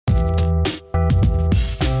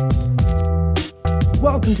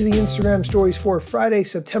Welcome to the Instagram Stories for Friday,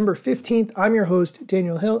 September 15th. I'm your host,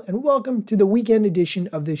 Daniel Hill, and welcome to the weekend edition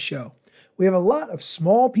of this show. We have a lot of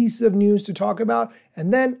small pieces of news to talk about,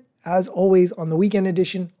 and then, as always, on the weekend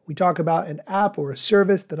edition, we talk about an app or a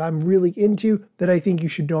service that I'm really into that I think you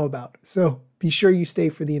should know about. So be sure you stay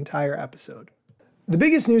for the entire episode. The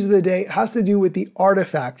biggest news of the day has to do with the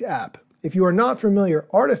Artifact app. If you are not familiar,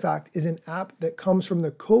 Artifact is an app that comes from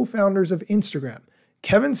the co-founders of Instagram,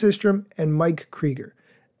 Kevin Systrom and Mike Krieger.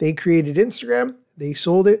 They created Instagram, they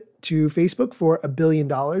sold it to Facebook for $1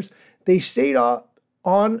 billion. They stayed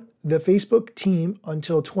on the Facebook team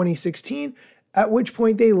until 2016, at which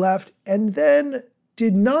point they left and then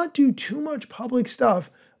did not do too much public stuff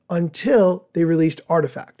until they released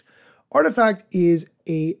Artifact. Artifact is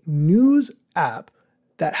a news app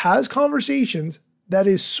that has conversations, that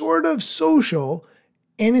is sort of social,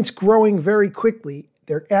 and it's growing very quickly.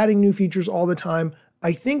 They're adding new features all the time.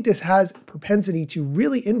 I think this has propensity to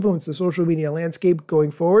really influence the social media landscape going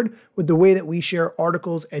forward with the way that we share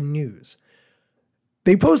articles and news.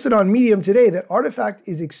 They posted on Medium today that Artifact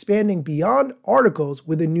is expanding beyond articles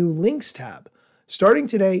with a new links tab. Starting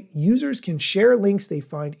today, users can share links they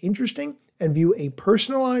find interesting and view a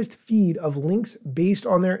personalized feed of links based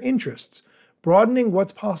on their interests, broadening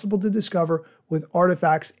what's possible to discover with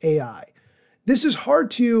Artifact's AI. This is hard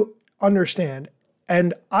to understand,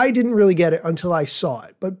 and I didn't really get it until I saw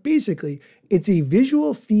it. But basically, it's a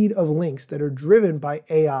visual feed of links that are driven by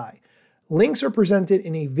AI. Links are presented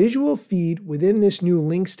in a visual feed within this new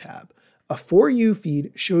links tab. A For You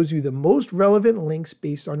feed shows you the most relevant links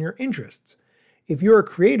based on your interests. If you're a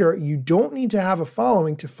creator, you don't need to have a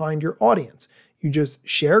following to find your audience. You just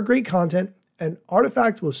share great content, and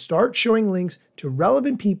Artifact will start showing links to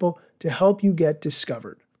relevant people to help you get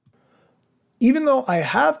discovered. Even though I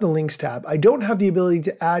have the links tab, I don't have the ability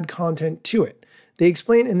to add content to it. They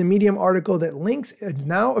explain in the Medium article that links is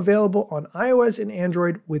now available on iOS and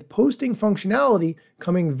Android with posting functionality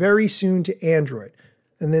coming very soon to Android.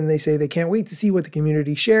 And then they say they can't wait to see what the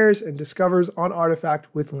community shares and discovers on Artifact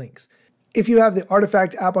with links. If you have the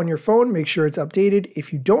Artifact app on your phone, make sure it's updated.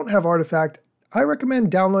 If you don't have Artifact, I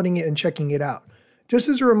recommend downloading it and checking it out. Just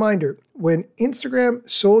as a reminder, when Instagram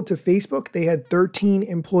sold to Facebook, they had 13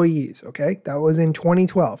 employees, okay? That was in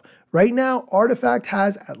 2012. Right now, Artifact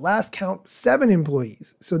has, at last count, 7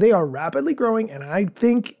 employees. So they are rapidly growing, and I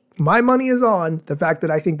think my money is on the fact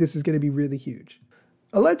that I think this is going to be really huge.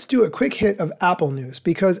 Let's do a quick hit of Apple news,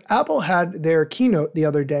 because Apple had their keynote the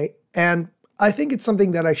other day, and I think it's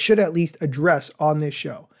something that I should at least address on this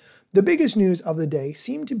show. The biggest news of the day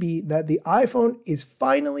seemed to be that the iPhone is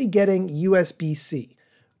finally getting USB-C.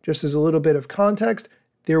 Just as a little bit of context,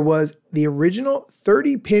 there was the original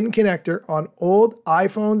 30-pin connector on old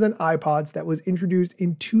iPhones and iPods that was introduced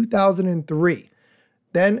in 2003.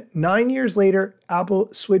 Then, 9 years later, Apple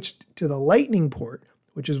switched to the Lightning port,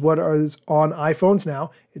 which is what is on iPhones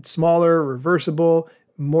now. It's smaller, reversible,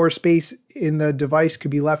 more space in the device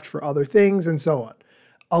could be left for other things, and so on.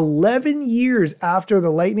 11 years after the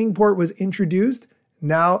Lightning port was introduced,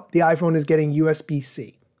 now the iPhone is getting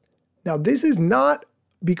USB-C. Now, this is not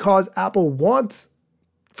because Apple wants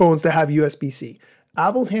phones to have USB-C.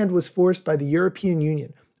 Apple's hand was forced by the European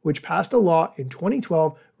Union, which passed a law in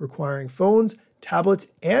 2012 requiring phones, tablets,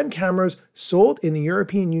 and cameras sold in the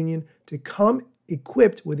European Union to come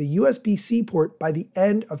equipped with a USB-C port by the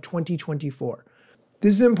end of 2024.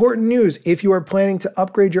 This is important news if you are planning to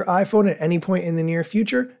upgrade your iPhone at any point in the near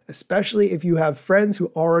future, especially if you have friends who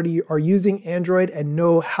already are using Android and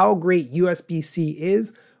know how great USB-C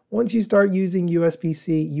is. Once you start using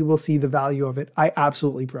USB-C, you will see the value of it. I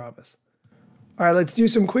absolutely promise. All right, let's do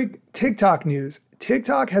some quick TikTok news.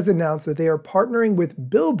 TikTok has announced that they are partnering with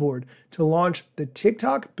Billboard to launch the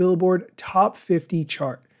TikTok Billboard Top 50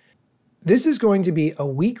 chart. This is going to be a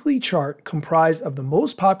weekly chart comprised of the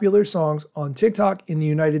most popular songs on TikTok in the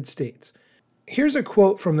United States. Here's a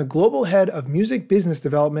quote from the global head of music business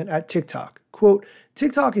development at TikTok. Quote,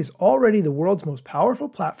 "TikTok is already the world's most powerful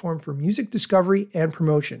platform for music discovery and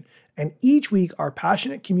promotion, and each week our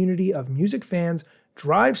passionate community of music fans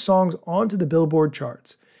drive songs onto the Billboard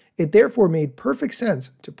charts. It therefore made perfect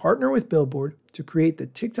sense to partner with Billboard to create the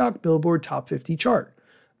TikTok Billboard Top 50 chart.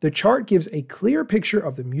 The chart gives a clear picture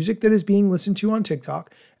of the music that is being listened to on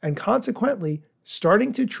TikTok and consequently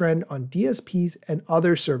starting to trend on DSPs and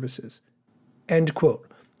other services." End quote.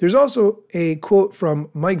 There's also a quote from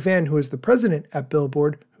Mike Van, who is the president at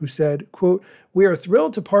Billboard, who said, quote, "We are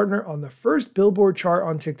thrilled to partner on the first Billboard chart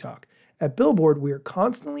on TikTok. At Billboard, we are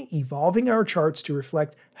constantly evolving our charts to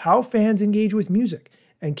reflect how fans engage with music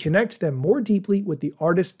and connect them more deeply with the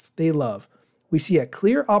artists they love. we see a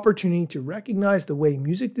clear opportunity to recognize the way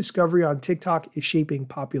music discovery on TikTok is shaping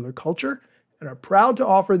popular culture and are proud to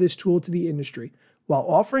offer this tool to the industry while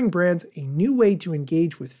offering brands a new way to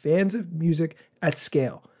engage with fans of music at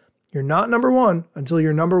scale. You're not number one until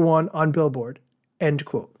you're number one on Billboard. End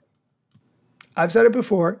quote. I've said it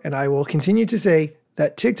before, and I will continue to say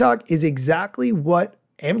that TikTok is exactly what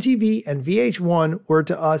MTV and VH1 were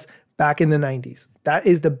to us back in the 90s. That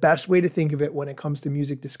is the best way to think of it when it comes to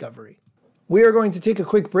music discovery. We are going to take a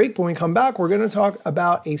quick break. When we come back, we're going to talk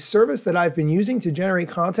about a service that I've been using to generate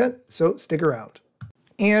content, so stick around.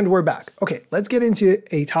 And we're back. Okay, let's get into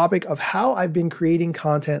a topic of how I've been creating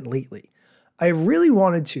content lately. I have really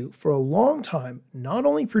wanted to, for a long time, not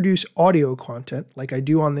only produce audio content like I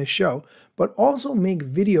do on this show, but also make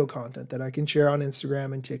video content that I can share on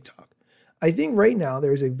Instagram and TikTok. I think right now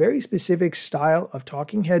there's a very specific style of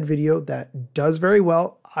talking head video that does very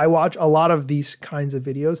well. I watch a lot of these kinds of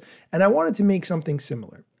videos, and I wanted to make something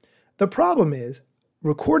similar. The problem is,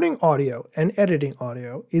 recording audio and editing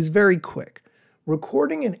audio is very quick.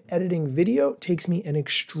 Recording and editing video takes me an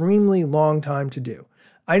extremely long time to do.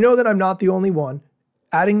 I know that I'm not the only one.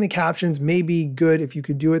 Adding the captions may be good if you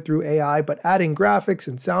could do it through AI, but adding graphics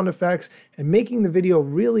and sound effects and making the video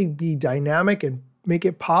really be dynamic and make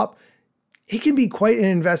it pop, it can be quite an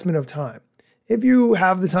investment of time. If you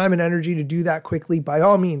have the time and energy to do that quickly, by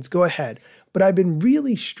all means, go ahead. But I've been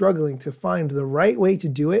really struggling to find the right way to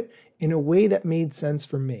do it in a way that made sense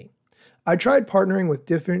for me. I tried partnering with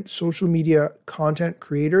different social media content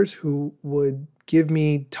creators who would give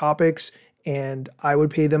me topics and I would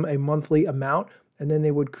pay them a monthly amount, and then they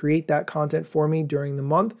would create that content for me during the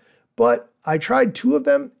month. But I tried 2 of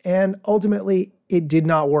them, and ultimately it did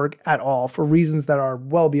not work at all for reasons that are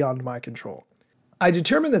well beyond my control. I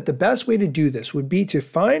determined that the best way to do this would be to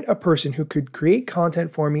find a person who could create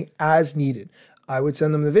content for me as needed. I would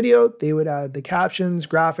send them the video, they would add the captions,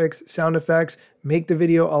 graphics, sound effects, make the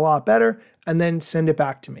video a lot better, and then send it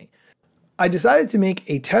back to me. I decided to make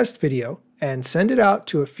a test video and send it out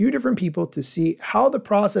to a few different people to see how the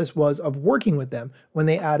process was of working with them when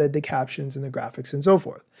they added the captions and the graphics and so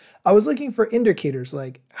forth. I was looking for indicators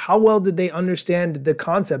like how well did they understand the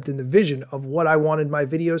concept and the vision of what I wanted my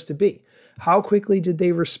videos to be? How quickly did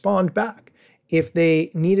they respond back? If they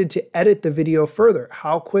needed to edit the video further,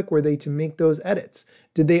 how quick were they to make those edits?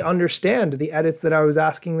 Did they understand the edits that I was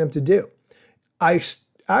asking them to do? I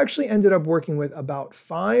actually ended up working with about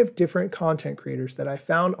 5 different content creators that I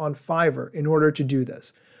found on Fiverr in order to do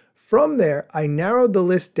this. From there, I narrowed the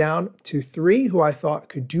list down to 3 who I thought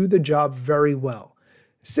could do the job very well.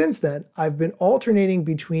 Since then, I've been alternating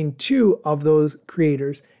between 2 of those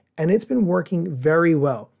creators, and it's been working very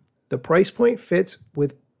well. The price point fits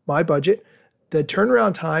with my budget, the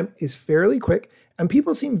turnaround time is fairly quick, and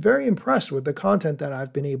people seem very impressed with the content that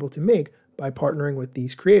I've been able to make by partnering with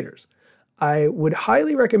these creators. I would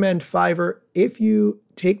highly recommend Fiverr if you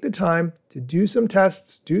take the time to do some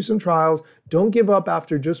tests, do some trials. Don't give up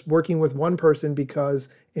after just working with one person because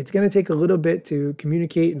it's going to take a little bit to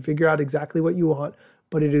communicate and figure out exactly what you want,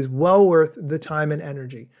 but it is well worth the time and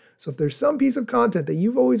energy. So if there's some piece of content that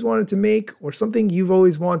you've always wanted to make or something you've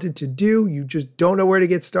always wanted to do, you just don't know where to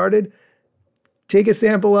get started, take a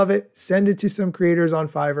sample of it, send it to some creators on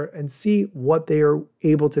Fiverr and see what they are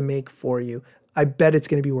able to make for you. I bet it's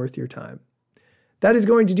going to be worth your time. That is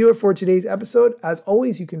going to do it for today's episode. As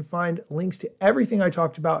always, you can find links to everything I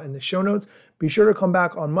talked about in the show notes. Be sure to come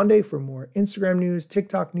back on Monday for more Instagram news,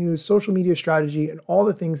 TikTok news, social media strategy, and all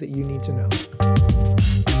the things that you need to know.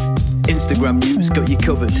 Instagram news got you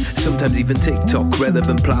covered, sometimes even TikTok.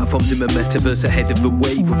 Relevant platforms in the metaverse ahead of the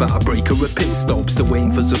wave without a break or a pit stop. Still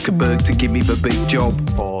waiting for Zuckerberg to give me the big job.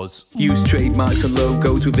 Pause. Use trademarks and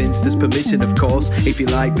logos with Insta's permission, of course. If you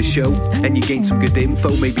like the show and you gain some good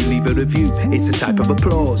info, maybe leave a review. It's a type of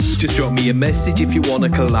applause. Just drop me a message if you want to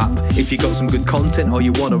collab. If you got some good content or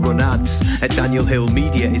you want to run ads, at Daniel Hill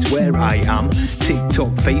Media is where I am. TikTok,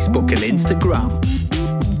 Facebook and Instagram.